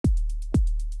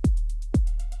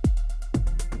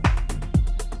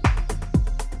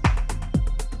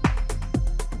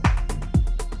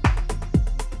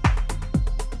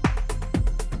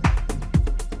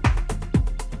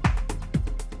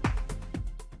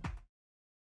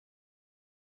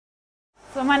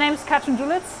So my name is Katrin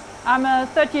Dulitz. I'm a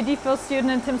third-year DPhil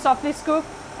student in Tim Softley's group,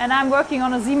 and I'm working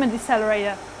on a Zeeman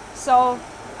decelerator. So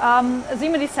a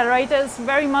Zeeman decelerator is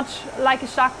very much like a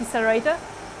Stark decelerator,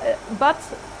 but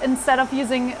instead of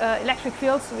using electric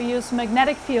fields, we use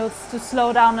magnetic fields to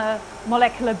slow down a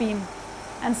molecular beam.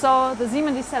 And so the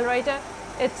Zeeman decelerator,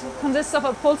 it consists of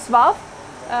a pulse valve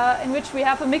in which we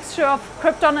have a mixture of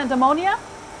krypton and ammonia,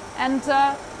 and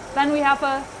then we have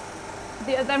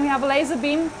a laser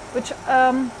beam which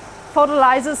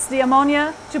photolyzes the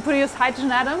ammonia to produce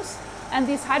hydrogen atoms, and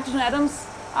these hydrogen atoms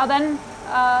are then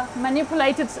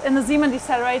manipulated in the Zeeman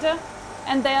decelerator,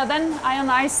 and they are then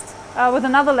ionized with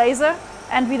another laser,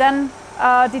 and we then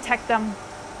detect them.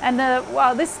 And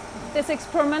well, this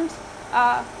experiment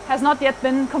has not yet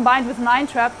been combined with an ion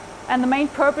trap, and the main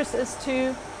purpose is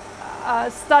to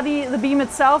study the beam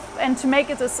itself and to make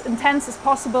it as intense as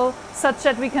possible, such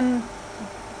that we can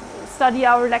study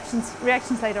our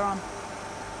reactions later on.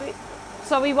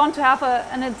 So we want to have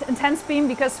an intense beam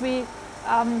because the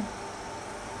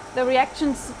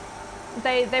reactions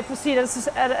they proceed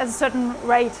at a certain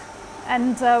rate,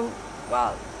 and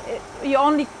well, you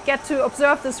only get to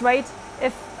observe this rate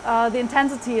if the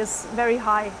intensity is very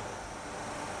high.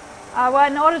 Well,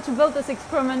 in order to build this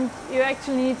experiment, you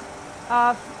actually need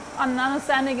an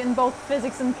understanding in both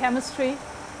physics and chemistry,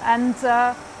 and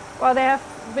well, there have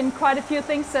been quite a few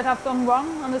things that have gone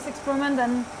wrong on this experiment,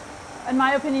 and in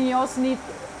my opinion you also need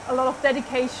a lot of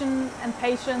dedication and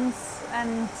patience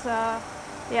and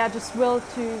yeah, just will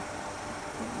to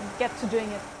get to doing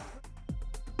it.